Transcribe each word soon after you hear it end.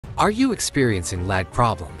Are you experiencing lag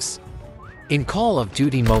problems? In Call of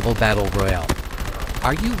Duty Mobile Battle Royale,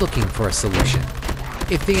 are you looking for a solution?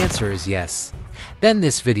 If the answer is yes, then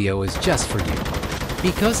this video is just for you.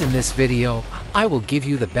 Because in this video, I will give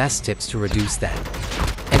you the best tips to reduce that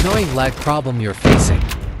annoying lag problem you're facing.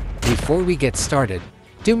 Before we get started,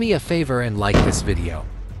 do me a favor and like this video.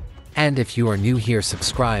 And if you are new here,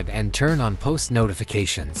 subscribe and turn on post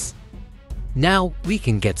notifications. Now, we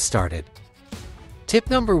can get started. Tip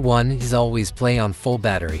number 1 is always play on full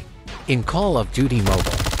battery. In Call of Duty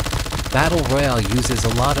Mobile Battle Royale uses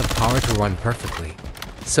a lot of power to run perfectly.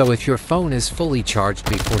 So if your phone is fully charged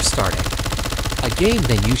before starting a game,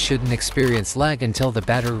 then you shouldn't experience lag until the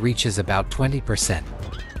battery reaches about 20%.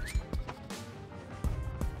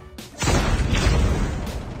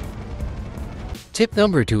 Tip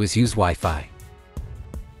number 2 is use Wi-Fi.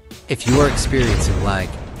 If you are experiencing lag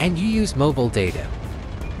and you use mobile data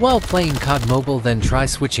while playing COD Mobile, then try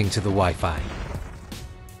switching to the Wi-Fi.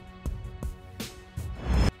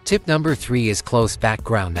 Tip number 3 is close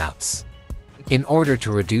background apps. In order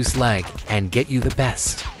to reduce lag and get you the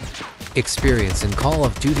best experience in Call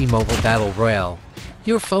of Duty Mobile Battle Royale,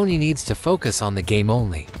 your phone needs to focus on the game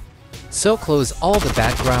only. So close all the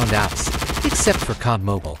background apps except for COD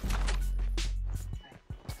Mobile.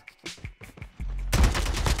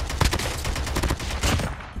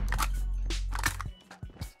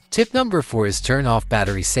 Tip number 4 is turn off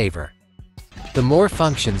battery saver. The more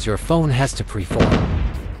functions your phone has to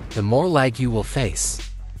perform, the more lag you will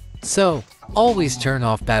face. So, always turn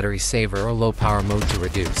off battery saver or low power mode to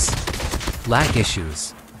reduce lag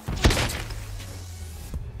issues.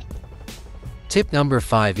 Tip number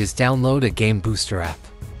 5 is download a game booster app.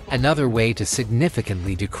 Another way to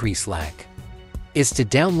significantly decrease lag is to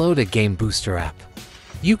download a game booster app.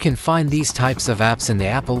 You can find these types of apps in the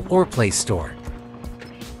Apple or Play Store.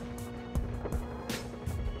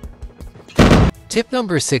 Tip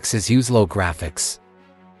number 6 is use low graphics.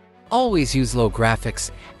 Always use low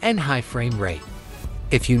graphics and high frame rate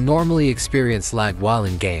if you normally experience lag while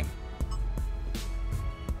in game.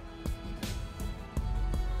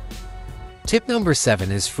 Tip number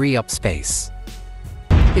 7 is free up space.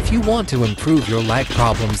 If you want to improve your lag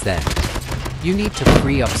problems, then you need to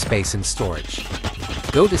free up space in storage.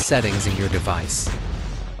 Go to settings in your device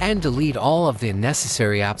and delete all of the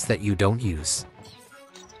unnecessary apps that you don't use.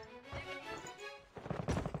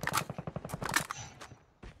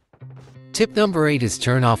 Tip number 8 is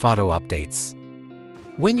turn off auto updates.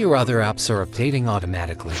 When your other apps are updating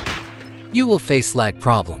automatically, you will face lag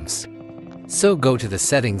problems. So go to the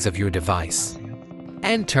settings of your device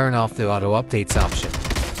and turn off the auto updates option.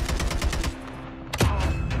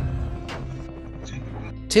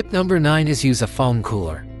 Tip number 9 is use a phone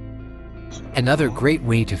cooler. Another great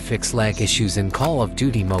way to fix lag issues in Call of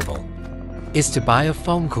Duty Mobile is to buy a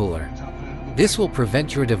phone cooler. This will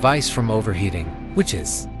prevent your device from overheating, which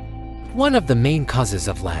is one of the main causes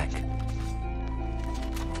of lag.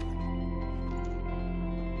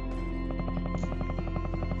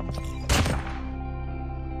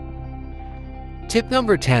 Tip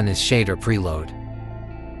number 10 is shader preload.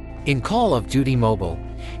 In Call of Duty Mobile,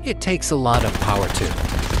 it takes a lot of power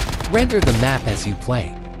to render the map as you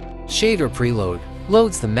play. Shader preload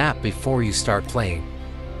loads the map before you start playing.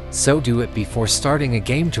 So do it before starting a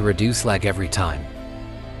game to reduce lag every time.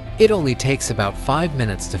 It only takes about 5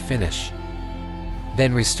 minutes to finish.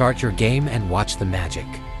 Then restart your game and watch the magic.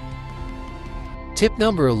 Tip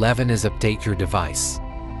number 11 is update your device.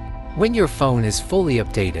 When your phone is fully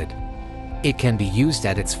updated, it can be used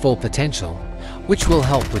at its full potential, which will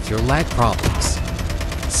help with your lag problems.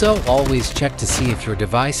 So always check to see if your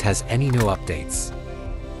device has any new updates.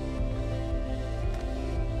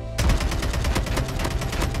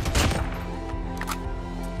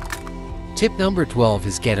 Tip number 12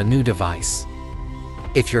 is get a new device.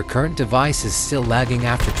 If your current device is still lagging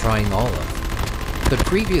after trying all of the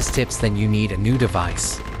previous tips, then you need a new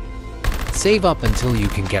device. Save up until you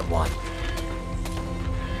can get one.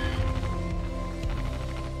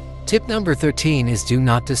 Tip number 13 is do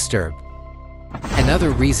not disturb. Another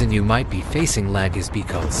reason you might be facing lag is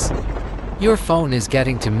because your phone is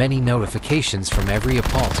getting too many notifications from every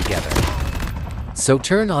app altogether. So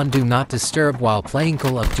turn on do not disturb while playing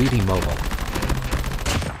Call of Duty Mobile.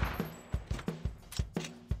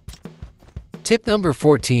 Tip number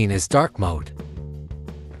 14 is dark mode.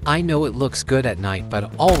 I know it looks good at night, but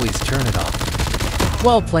always turn it off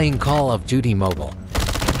while playing Call of Duty Mobile.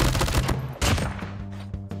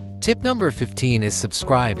 Tip number 15 is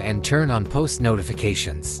subscribe and turn on post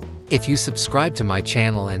notifications. If you subscribe to my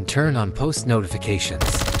channel and turn on post notifications,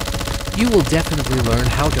 you will definitely learn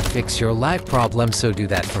how to fix your lag problem, so do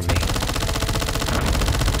that for me.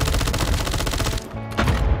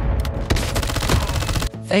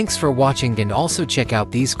 Thanks for watching, and also check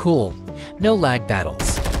out these cool, no lag battles.